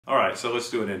Alright, so let's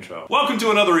do an intro. Welcome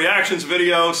to another reactions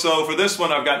video. So for this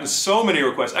one I've gotten so many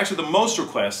requests. Actually the most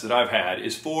requests that I've had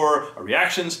is for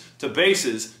reactions to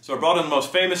basses. So I brought in the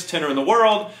most famous tenor in the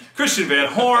world, Christian Van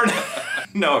Horn.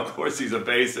 No, of course he's a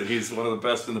bass and he's one of the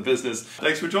best in the business.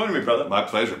 Thanks for joining me, brother. My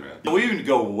pleasure, man. We even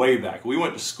go way back. We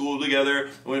went to school together.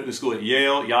 We went to school at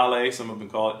Yale, some of them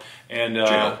call it. And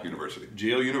Yale University.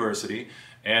 Yale University.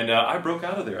 And I broke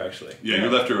out of there, actually. Yeah,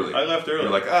 you left early. I left early. You're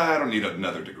like, I don't need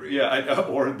another degree. Yeah,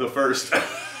 or the first.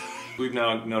 We've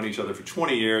now known each other for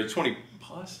 20 years, 20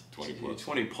 plus? 20 plus.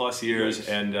 20 plus years, yikes.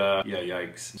 And yeah,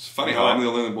 yikes. It's funny how I'm the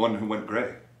only one who went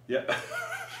gray. Yeah.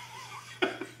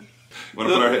 Want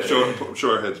to put our heads,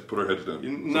 show our heads, put our heads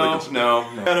down. No.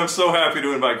 And I'm so happy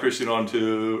to invite Christian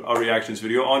onto our reactions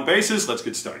video on basses. Let's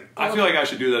get started. I feel like I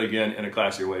should do that again in a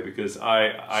classier way because it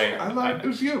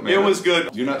was you, man. It was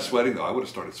good. You're not sweating though. I would have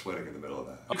started sweating in the middle of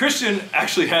that. Christian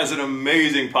actually has an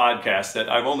amazing podcast that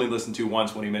I've only listened to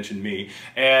once when he mentioned me,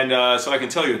 and so I can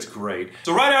tell you it's great.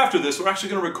 So right after this, we're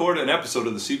actually going to record an episode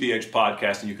of the CVH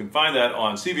podcast, and you can find that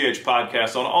on CVH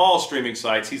Podcast on all streaming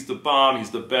sites. He's the bomb.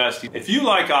 He's the best. If you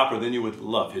like opera, then you would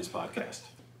love his podcast.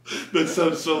 That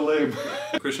sounds so lame.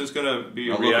 Christian's going to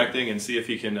be reacting and see if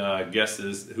he can guess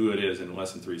who it is in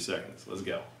less than 3 seconds. Let's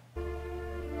go.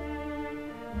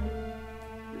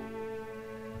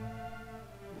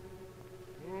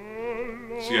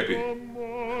 Siepi.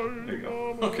 There you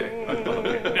go. Okay.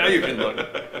 Now you can look.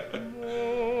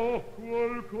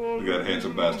 Look at that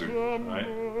handsome bastard. Right.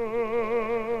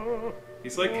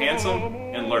 He's like handsome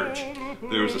and lurch.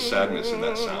 There was a sadness in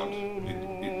that sound.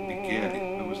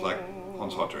 It was like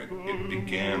Hans Hotter. It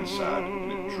began sad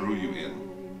and it drew you in.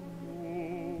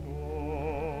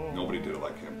 Nobody did it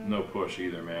like him. No push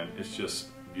either, man. It's just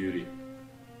beauty.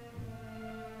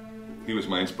 He was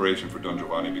my inspiration for Don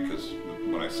Giovanni because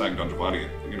when I sang Don Giovanni,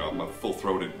 you know, I'm a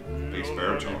full-throated bass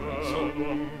baritone, and so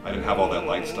I didn't have all that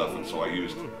light stuff, and so I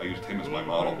used him as my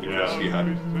model because he had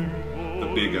the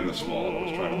big and the small, and I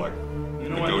was trying to like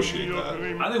negotiate that.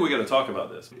 I think we got to talk about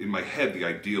this. In my head, the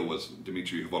ideal was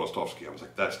Dmitri Vodostovsky. I was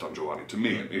like, that's Don Giovanni to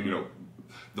me. And, you know,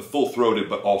 the full-throated,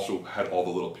 but also had all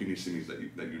the little peeny-sinnies that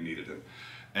you needed in.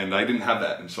 And I didn't have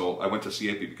that, and so I went to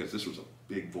Siepi because this was a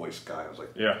big voice guy. I was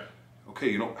like, yeah. Okay,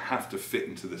 you don't have to fit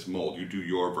into this mold. You do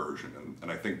your version,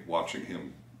 and I think watching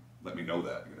him let me know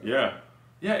that. You know? Yeah,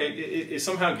 yeah. It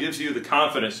somehow gives you the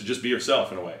confidence to just be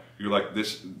yourself in a way. You're like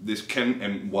this can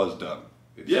and was done.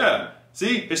 Yeah.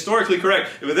 See, historically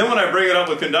correct. But then when I bring it up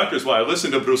with conductors, I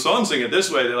listen to Brusson sing it this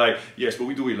way. They're like, yes, but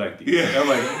we do it like this. Yeah. I'm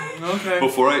like, okay.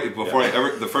 Before I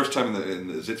ever the first time in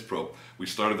the Sitzprobe, we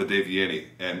started the De Vieni,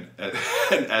 and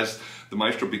as the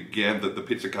maestro began the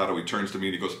pizzicato, he turns to me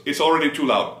and he goes, "It's already too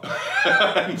loud."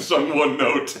 And sung one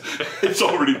note. It's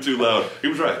already too loud. He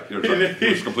was right. He was right. He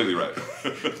was completely right.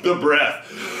 The breath.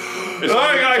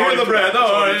 I hear the breath.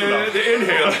 Oh, the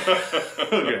inhale.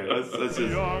 Okay, that's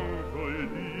just.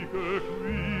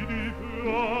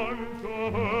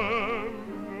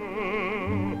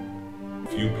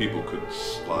 Few people could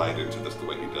slide into this the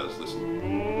way he does. Listen.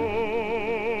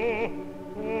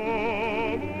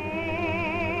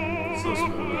 So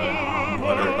smooth.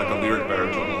 Like a lyric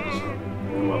baritone on this song.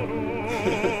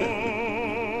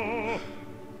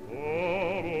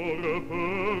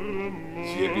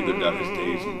 Siepi lived out his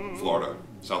days in Florida,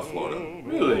 South Florida.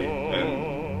 Really?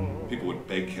 And people would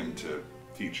beg him to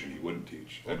teach and he wouldn't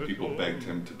teach. And people begged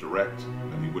him to direct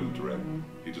and he wouldn't direct.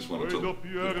 He just wanted to live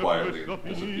quietly and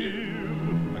disappear.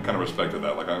 I kind of respected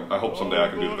that. Like, I hope someday I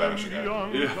can do the Vanishing Act.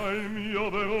 Yeah.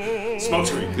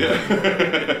 Smokescreen.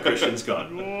 Yeah. Christian's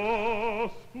gone.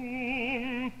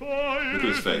 Look at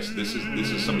his face. This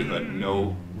is somebody who had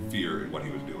no fear in what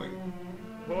he was doing.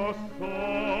 Like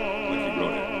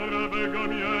he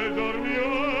wrote it.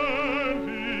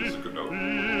 This is a good note.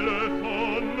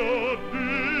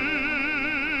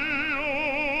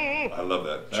 I love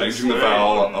that. Changing the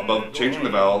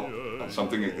vowel on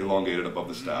something elongated above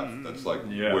the staff. That's like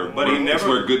where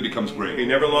good becomes great. He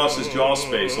never lost his jaw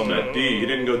space on that D. He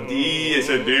didn't go D, it's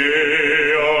a D.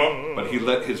 But he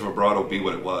let his vibrato be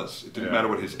what it was. It didn't matter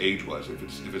what his age was. If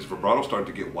his vibrato started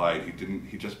to get wide,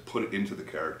 he just put it into the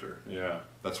character. Yeah.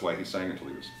 That's why he sang until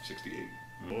he was 68.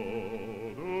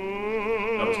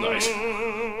 That was nice.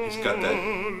 He's got that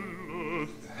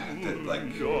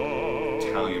like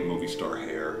Italian movie star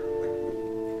hair.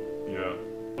 Yeah.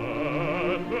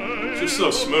 just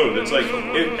so smooth. It's like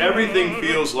everything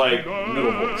feels like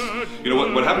middle voice. You know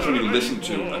what happens when you listen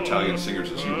to Italian singers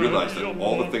is you realize that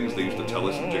all the things they used to tell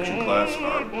us in diction class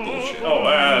are bullshit. Oh,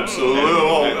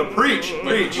 absolutely. Preach.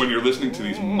 When you're listening to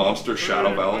these monster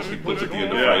shadow vowels he puts at the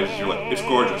end of phrases, you're like, it's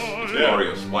gorgeous, it's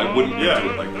glorious. Why wouldn't you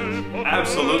do it like this?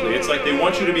 Absolutely. It's like they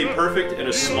want you to be perfect in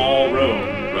a small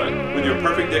room. Right. With your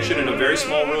perfect diction in a very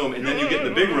small room, and then you get in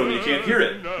the big room and you can't hear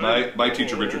it. My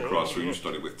teacher, Richard Cross, who you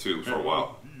studied with too for a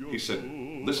while, he said,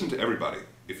 listen to everybody.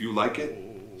 If you like it,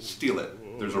 steal it.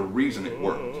 There's a reason it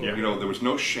worked. Yeah. You know, there was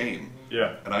no shame.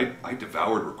 Yeah. And I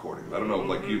devoured recordings. I don't know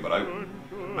like you, but I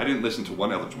didn't listen to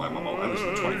one Ella Jemima. I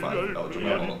listened to 25 Ella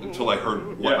Jemima until I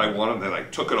heard what I wanted, and then I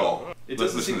took it all.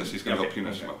 Let's listen to this. He's going to go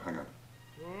pianissimo. Hang on.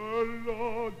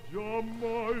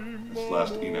 This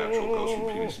last E natural goes from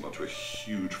pianissimo to a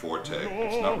huge forte.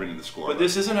 It's not written in the score. But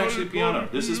this isn't actually piano.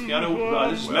 This is piano.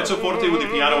 This is mezzo forte with the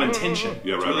piano intention.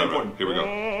 Yeah, it's right, really right, important. Here we go.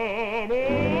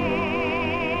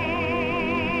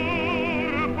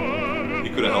 He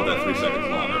could have held that 3 seconds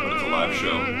longer, but it's a live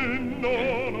show. And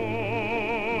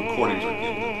recordings are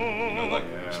gilded. You know, like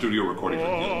studio recordings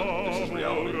are gilded. This is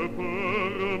reality.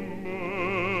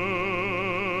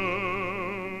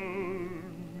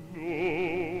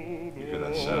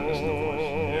 Sadness in the voice.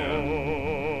 Yeah.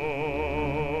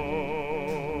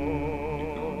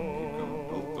 Keep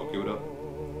going. Don't give it up.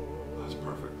 That's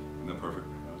perfect. Isn't that perfect?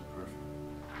 That was perfect.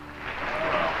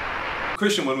 Wow.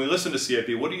 Christian, when we listen to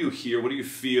Siepi, what do you hear? What do you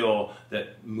feel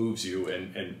that moves you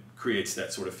and creates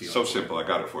that sort of feeling? So simple. I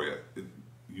got it for you.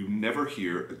 You never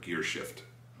hear a gear shift.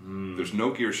 There's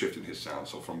no gear shift in his sound.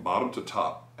 So from bottom to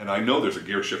top, and I know there's a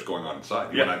gear shift going on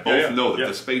inside. You and I both know that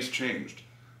the space changed.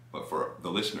 But for the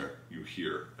listener, you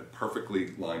hear a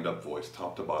perfectly lined up voice,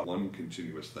 top to bottom, one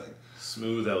continuous thing.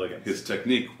 Smooth elegance. His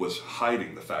technique was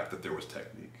hiding the fact that there was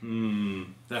technique.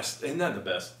 Isn't that the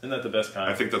best? Isn't that the best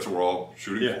kind? I think that's what we're all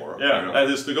shooting for. Yeah, you know? that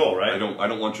is the goal, right? I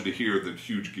don't want you to hear the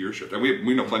huge gear shift. And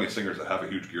we know plenty of singers that have a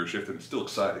huge gear shift, and it's still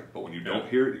exciting. But when you don't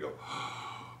hear it, you go,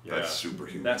 oh, that's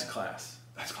superhuman. That's class.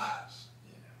 That's class.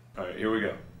 Yeah. All right, here we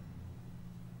go.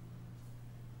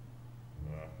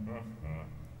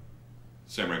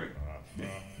 Sam Ramey.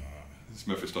 It's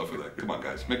Mephistopheles. Come on,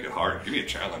 guys, make it hard. Give me a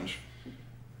challenge.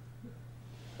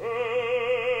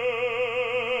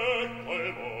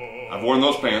 I've worn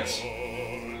those pants.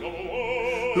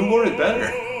 Who wore it better?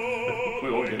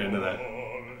 We won't get into that.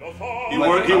 He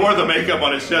wore the makeup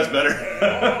on his chest better.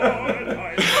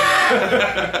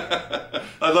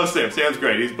 I love Sam. Sam's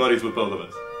great. He's buddies with both of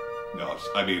us. No,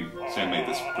 I mean, Sam made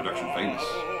this production famous.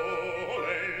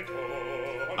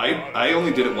 I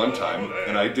only did it one time,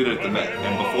 and I did it at the Met.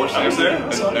 And before Sam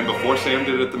before Sam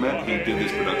did it at the Met, he did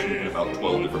this production in about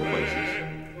 12 different places.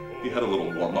 He had a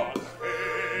little warm up.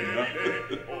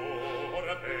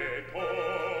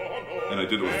 And I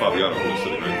did it with Fabiano, who was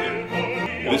sitting right there.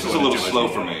 This is a little slow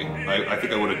for me. I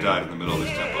think I would have died in the middle of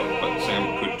this tempo, but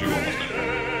Sam could do almost anything.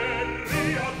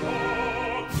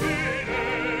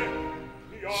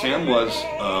 Sam was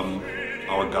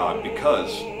our god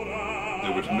because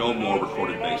there was no more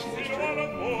recorded bass in history.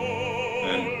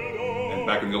 And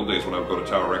back in the old days when I would go to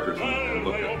Tower Records and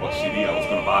look at what CD I was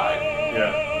going to buy,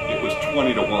 it was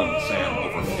 20-1 Sam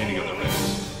over any other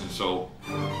bass. And so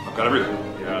I've got everything.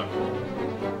 Yeah.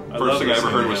 First thing I ever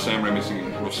heard was Sam Ramey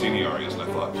singing Rossini arias, and I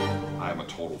thought, I am a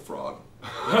total fraud.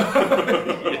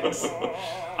 Yes.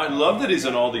 I love that he's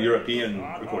in all the European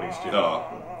recordings too.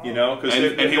 You know,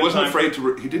 and he wasn't afraid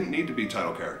to. He didn't need to be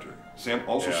title character. Sam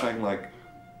also sang like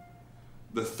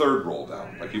the third roll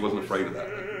down. Like he wasn't afraid of that.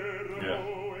 Yeah.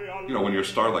 You know, when you're a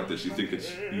star like this, you think it's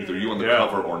either you on the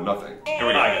cover or nothing. Here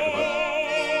we go.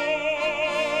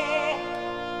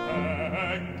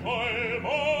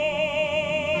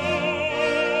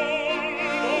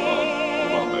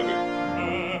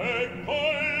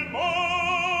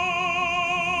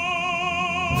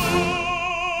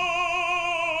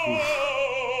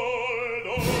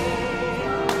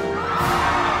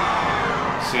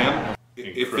 Sam,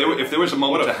 if there was a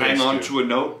moment to hang on to a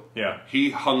note,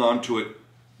 he hung on to it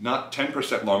not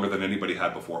 10% longer than anybody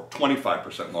had before,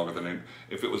 25% longer than anybody.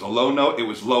 If it was a low note, it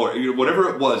was lower. Whatever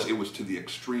it was to the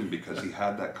extreme because he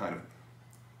had that kind of,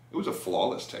 it was a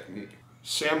flawless technique.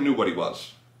 Sam knew what he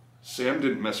was. Sam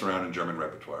didn't mess around in German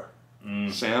repertoire.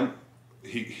 Sam,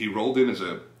 he rolled in as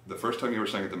the first time he ever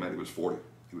sang at the Met, he was 40.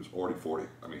 He was already 40.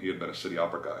 I mean, he had been a city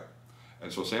opera guy.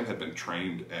 And so Sam had been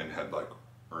trained and had like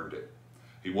earned it.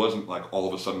 He wasn't like all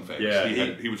of a sudden famous.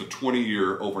 Yeah, he was a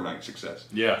 20-year overnight success.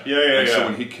 Yeah. So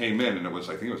when he came in, and it was,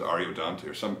 I think it was Ario Dante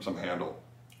or some Handel,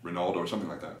 Rinaldo or something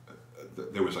like that.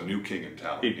 there was a new king in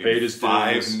town. He paid his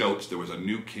 5 notes. There was a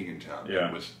new king in town.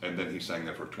 Yeah. And then he sang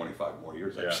there for 25 more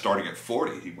years. Like, Yeah. starting at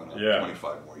 40, he went on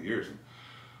 25 more years. And,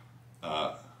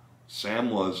 Sam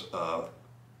was a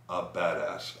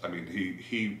badass. I mean,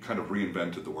 he kind of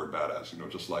reinvented the word badass. You know,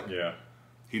 just like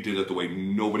he did it the way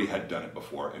nobody had done it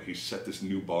before, and he set this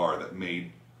new bar that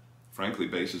made, frankly,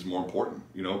 basses more important.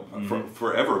 You know,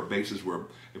 forever basses were,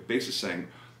 if basses sang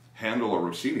Handel or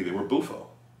Rossini, they were buffo.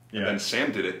 And then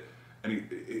Sam did it, and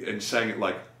he sang it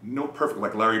like perfect,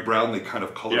 like Larry Brownlee kind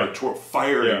of coloratura,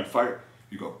 fire and fire.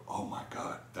 You go, oh my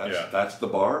God, that's the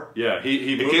bar. Yeah,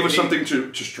 it gave us something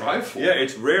to strive for. Yeah,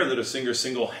 it's rare that a singer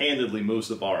single-handedly moves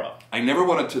the bar up. I never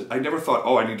thought,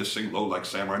 oh, I need to sing low like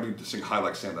Sam, or I need to sing high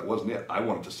like Sam. That wasn't it. I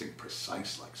wanted to sing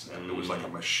precise like Sam. It was like a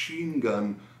machine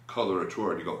gun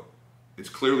coloratura, and you go, it's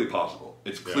clearly possible.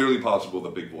 It's clearly possible.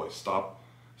 The big voice. Stop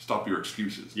your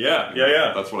excuses. Yeah, you know?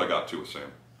 yeah. That's what I got to with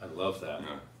Sam. I love that.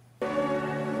 Yeah.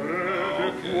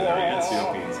 Okay, there he is,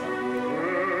 Siepi.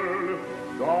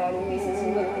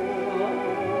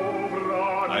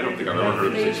 I don't think I've ever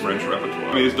heard his French repertoire.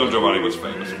 I mean, his Don Giovanni was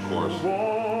famous, of course.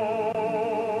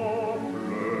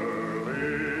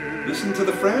 Listen to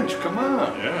the French, come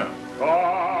on. Yeah.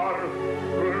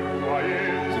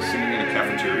 Is he singing in a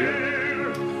cafeteria?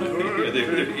 Yeah,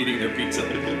 they're eating their pizza.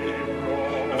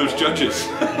 There's judges.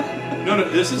 No,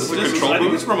 this is I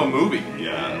think it's from a movie.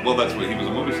 Yeah, well, that's what he was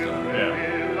a movie star. Yeah.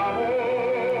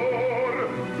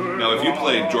 Now, if you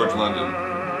played George London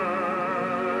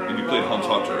and you played Hans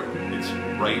Hotter, it's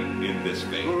right in this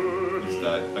vein. It's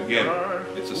that, again,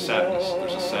 it's a sadness.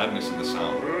 There's a sadness in the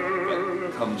sound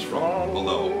that comes from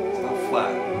below. It's not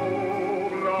flat.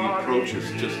 The approach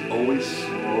is just always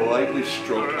slightly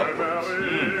stroked upwards.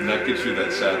 And that gives you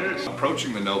that sadness.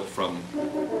 Approaching the note from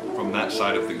that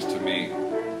side of things, to me,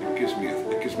 it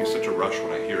gives me such a rush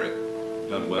when I hear it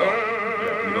done well.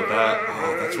 Yeah. You know,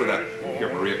 that's where that, you hear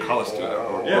Maria Callas do that,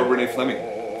 or Renee Fleming.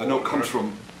 The note comes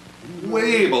from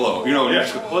way below, you know.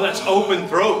 Well, that's open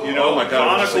throat, you know. Oh my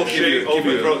God. Conical shape,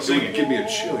 open throat singing. It would give me a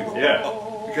chill. You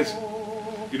go, because,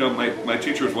 you know, my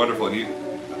teacher was wonderful, and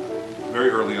very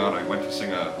early on, I went to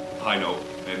sing a high note,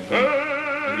 and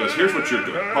he goes, here's what you're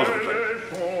doing. Pause it for a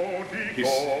second.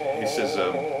 He says,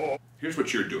 here's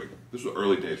what you're doing. This was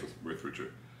early days with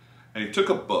Richard. And he took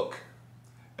a book,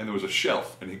 and there was a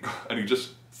shelf, and he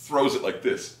just throws it like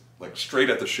this, like straight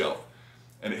at the shelf.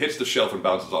 And it hits the shelf and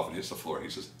bounces off and hits the floor. And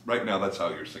he says, right now, that's how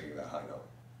you're singing that high note.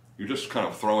 You're just kind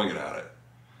of throwing it at it.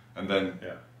 And then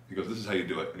he goes, this is how you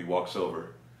do it. And he walks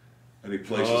over, and he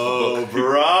places the book. Oh,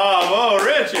 bravo,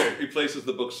 Richard! He places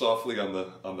the book softly on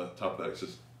the top of that. He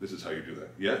says, this is how you do that.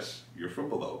 Yes, you're from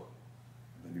below.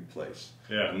 And then you place.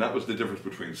 Yeah. And that was the difference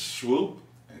between swoop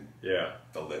and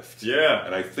the lift. Yeah.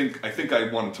 And I think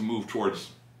I wanted to move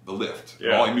towards the lift.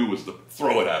 Yeah. All I knew was to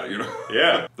throw it at it, you know?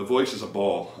 Yeah. The voice is a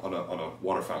ball on a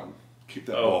water fountain. Keep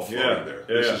that ball floating there.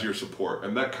 This is your support.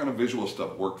 And that kind of visual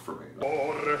stuff worked for me.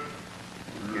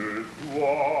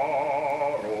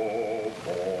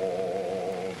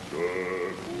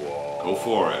 Go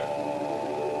for it.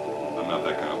 I'm not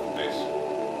that kind of bass.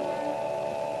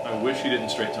 I wish he didn't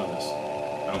straight tone this.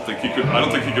 I don't think he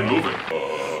could move it.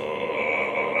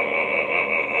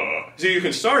 See, you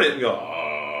can start it and go,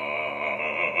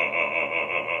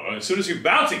 as soon as you're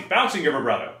bouncing your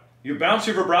vibrato. You bounce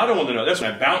your vibrato on the note. That's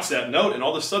when I bounce that note, and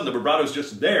all of a sudden the vibrato's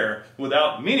just there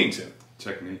without meaning to.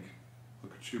 Technique.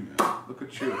 Look at you, man. Look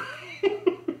at you.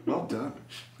 Well done.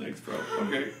 Thanks, bro.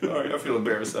 Okay. All right. I feel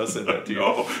embarrassed. I said that to you.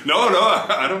 No,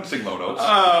 I don't sing low notes.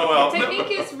 Oh, well.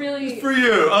 Technique is really... For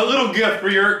you. A little gift for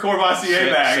your Courvoisier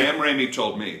bag. Sam Ramey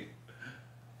told me,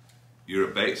 you're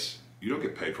a bass. You don't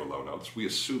get paid for low notes. We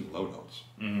assume low notes.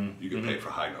 You get paid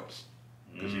for high notes.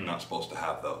 Because you're not supposed to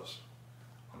have those.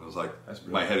 And I was like,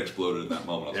 my head exploded in that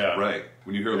moment. I was like, right.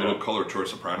 When you hear a little coloratura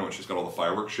soprano and she's got all the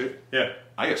fireworks shit,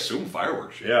 I assume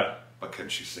fireworks shit. But can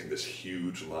she sing this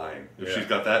huge line? If she's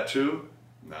got that too,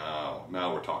 now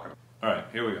we're talking. All right,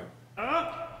 here we go.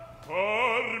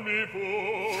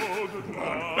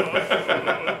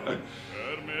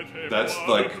 That's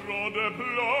like a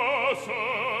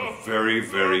very,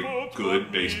 very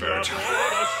good bass baritone.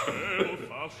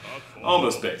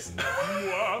 Almost bass.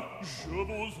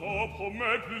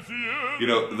 You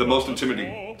know, the most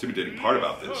intimidating part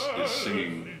about this is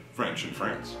singing French in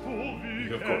France.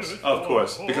 Of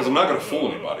course. Because I'm not going to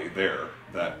fool anybody there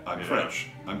that I'm French.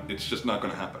 It's just not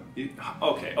going to happen.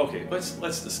 Okay.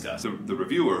 Let's discuss. The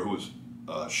reviewer, who's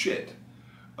shit,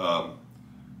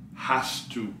 has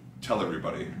to tell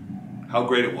everybody how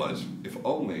great it was. If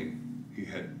only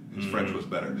his French was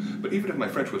better. But even if my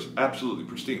French was absolutely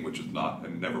pristine, which is not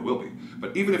and never will be,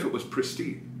 but even if it was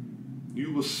pristine,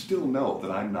 you will still know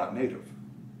that I'm not native.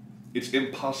 It's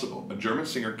impossible. A German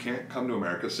singer can't come to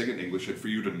America, sing in English, and for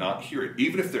you to not hear it,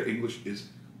 even if their English is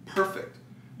perfect.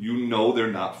 You know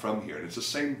they're not from here, and it's the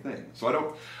same thing. So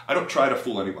I don't try to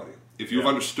fool anybody. If you've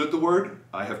understood the word,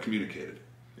 I have communicated.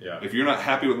 Yeah. If you're not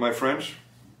happy with my French,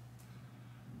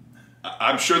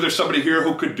 I'm sure there's somebody here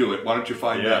who could do it. Why don't you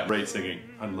find out? Great singing.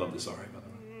 I love this aria, by the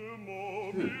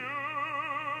way. Dude,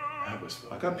 that was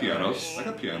fun. I got pianos. I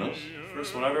got pianos.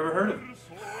 First one I've ever heard of.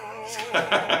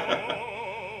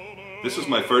 This was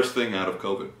my first thing out of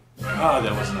COVID. Ah,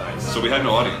 that was nice. So we had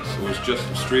no audience. It was just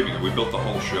streaming, and we built the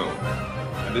whole show.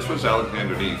 And this was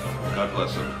Alexander Neath, God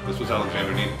bless him. This was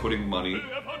Alexander Neath putting money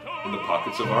in the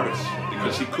pockets of artists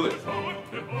because he could.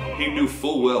 He knew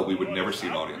full well we would never see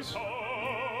an audience.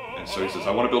 And so he says,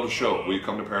 I want to build a show. Will you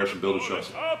come to Paris and build a show? I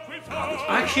said,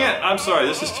 I can't. I'm sorry.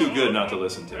 This is too good not to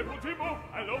listen to.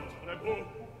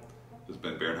 This is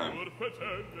Ben Bernheim.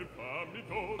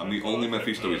 I'm the only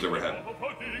Mephisto he's ever had.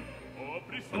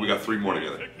 And we got 3 more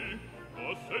together.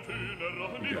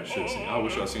 You guys should sing. I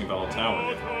wish I was singing Valentine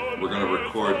with you. We're going to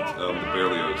record the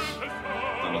Berlioz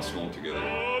on a song together.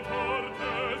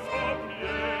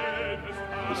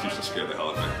 This used to scare the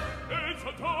hell out of me.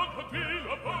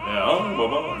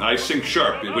 Yeah. I sing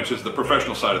sharp, which is the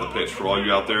professional side of the pitch. For all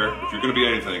you out there, if you're going to be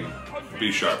anything,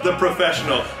 be sharp. The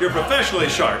professional. You're professionally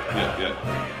sharp. Yeah.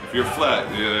 If you're flat,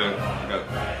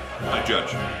 I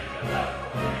judge.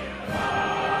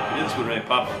 You did this with Renee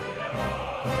Papa.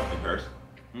 In Paris?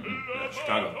 Yeah,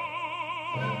 Chicago.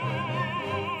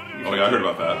 Oh yeah, I heard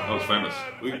about that. That was famous.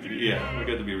 We got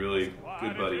to be really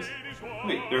good buddies.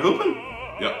 Wait, they're hooping?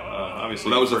 Yeah. Obviously.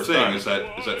 Well, that was the thing. time. Is that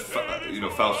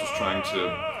Faust was trying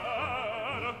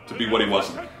to be what he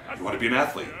wasn't. You want to be an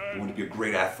athlete. You want to be a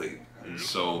great athlete. And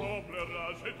so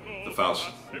the Faust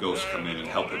ghosts come in and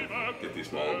help him get these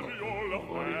balls.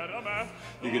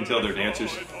 You can tell they're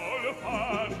dancers.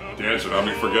 Dancing, I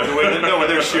mean, forget it. When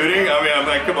they're shooting, I mean, I'm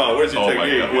like, come on, where's your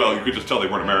technique? My God. Well, you could just tell they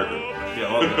weren't American.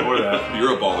 Yeah, well, or that.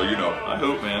 You're a baller, you know. I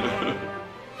hope, man.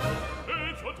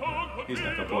 He's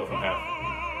not gonna pull it from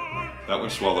half. That one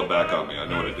swallowed back on me. I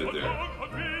know what I did there.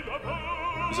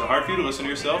 Is it hard for you to listen to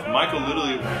yourself? Michael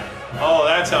literally. Oh,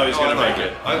 that's how he's gonna make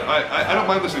it. I don't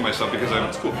mind listening to myself because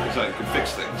it's cool. Because I can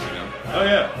fix things, you know. Oh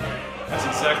yeah, that's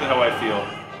exactly how I feel.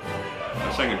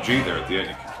 I sang a G there at the end.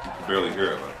 You can barely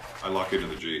hear it, but I lock into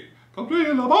the G. Sorry,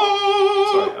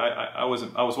 I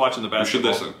was watching the basketball. You should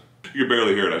listen. You can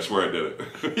barely hear it. I swear I did it.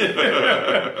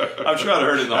 I'm sure I'd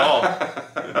heard it in the hall.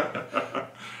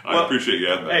 I appreciate you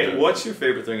adding that. Hey, what's your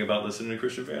favorite thing about listening to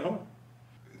Christian Van Horn?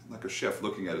 It's like a chef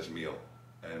looking at his meal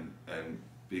and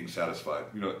being satisfied.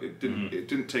 You know, it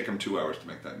didn't take him 2 hours to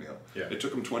make that meal. Yeah. It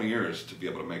took him 20 years to be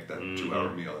able to make that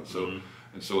 2-hour meal.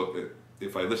 And so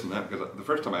if I listen to that, because the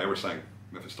first time I ever sang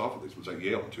Mephistopheles was at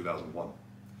Yale in 2001,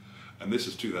 and this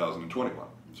is 2021.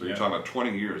 So you're talking about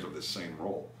 20 years of this same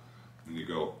role, and you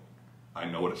go, I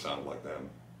know what it sounded like then.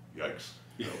 Yikes!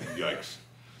 You know, yikes!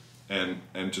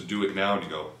 And to do it now, and you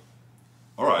go,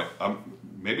 all right,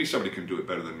 maybe somebody can do it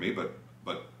better than me, but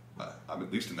I'm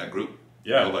at least in that group.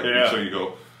 Yeah. You know, So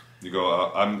you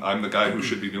go. I'm the guy who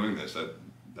should be doing this.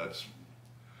 That's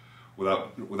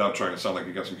without trying to sound like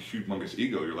you got some humongous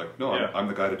ego. You're like, no, I'm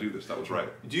the guy to do this. That was right.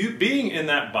 Being in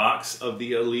that box of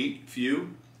the elite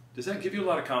few, does that give you a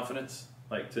lot of confidence?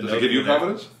 Like to Does it give you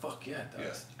confidence? Fuck yeah, it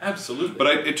does. Yeah. Absolutely.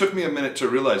 But it took me a minute to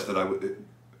realize that I would.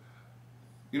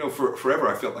 You know, forever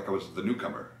I felt like I was the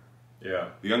newcomer. Yeah.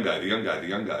 The young guy,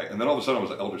 and then all of a sudden I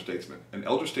was an elder statesman. And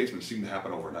elder statesmen seem to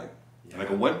happen overnight. Yeah. And I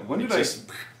go, when did I?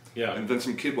 Yeah. And then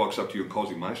some kid walks up to you and calls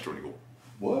you maestro, and you go,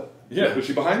 what? Yeah. Was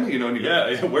he behind me? You know, and you go,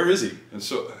 yeah. Where is he? And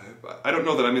so I don't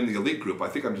know that I'm in the elite group. I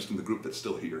think I'm just in the group that's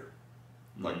still here.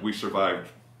 Like we survived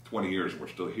 20 years and we're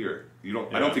still here. You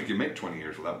don't. I don't think you make 20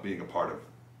 years without being a part of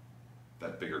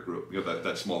that bigger group. You know,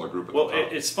 that smaller group. At Well, the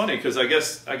top. it's funny because I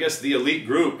guess the elite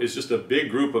group is just a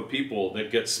big group of people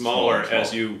that get smaller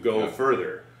as you go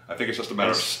further. I think it's just a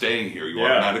matter of staying here. You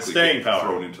automatically get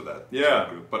thrown into that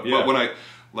group. But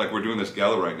when we're doing this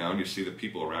gala right now, and you see the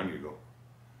people around you, go,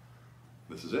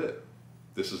 this is it.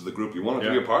 This is the group you wanted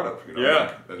to be a part of. You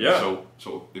know?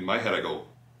 So in my head, I go,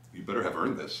 you better have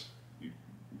earned this.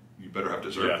 You better have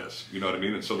deserved this. You know what I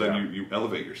mean? And so then you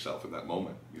elevate yourself in that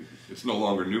moment. It's no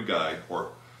longer new guy.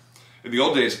 Or in the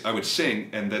old days, I would sing,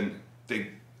 and then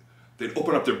they'd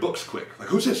open up their books quick. Like,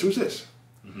 who's this? Who's this?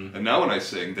 Mm-hmm. And now when I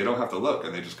sing, they don't have to look,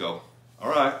 and they just go, all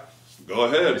right, go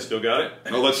ahead. You still got it?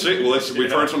 No, let's see. Well,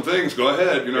 we've heard some things. Go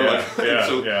ahead. You know,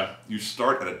 so you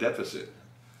start at a deficit.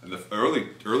 And the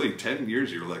early 10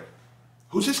 years, you're like,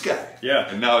 who's this guy? Yeah.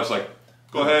 And now it's like,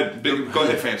 Go ahead, go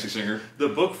ahead, fancy singer. The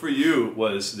book for you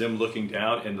was them looking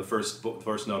down, and the first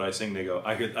note I sing, they go,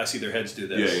 I see their heads do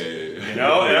this. Yeah. You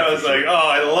know, and I was like, oh,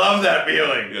 I love that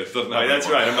feeling. Yeah, it doesn't right, that's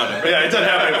right. I'm not. Yeah, it doesn't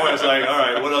happen anymore. It's like, all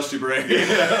right, what else do you bring? You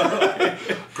know?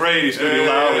 Great, he's gonna be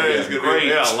loud again. He's gonna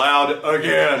be loud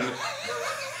again.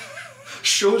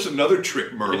 Show us another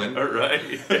trick, Merlin. Right,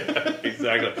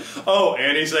 exactly. Oh,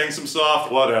 and he sang some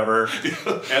soft whatever.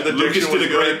 And the Lucas diction was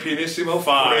did a great pianissimo.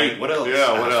 Fine. Great. What else?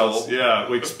 Yeah, what else? Yeah,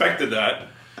 we expected that.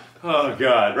 Oh,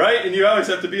 God, right? And you always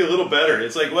have to be a little better.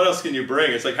 It's like, what else can you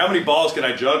bring? It's like, how many balls can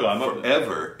I juggle?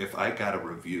 Forever, if I got a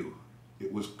review,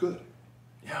 it was good.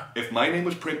 Yeah. If my name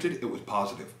was printed, it was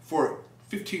positive. For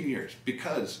 15 years,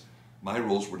 because my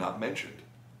roles were not mentioned.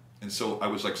 And so I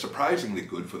was like surprisingly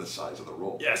good for the size of the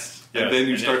role. Yes. And then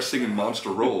you start singing monster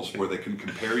roles where they can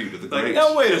compare you to the greats.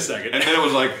 Now wait a second. And then it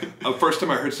was like, the first time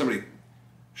I heard somebody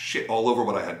shit all over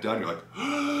what I had done, you're like,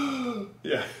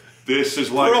 yeah. This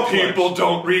is why people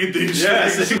don't read these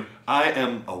things. I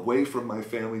am away from my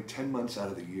family 10 months out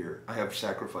of the year. I have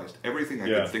sacrificed everything I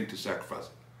could think to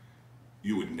sacrifice.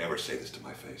 You would never say this to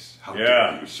my face. How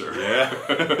dare you, sir? Yeah.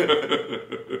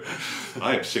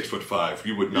 I am 6'5".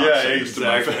 You would not say this to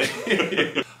my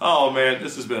face. Oh man,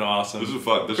 this has been awesome. This is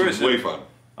fun. This was way fun.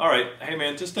 All right. Hey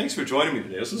man, just thanks for joining me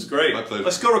today. This was great. My pleasure.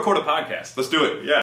 Let's go record a podcast. Let's do it. Yeah.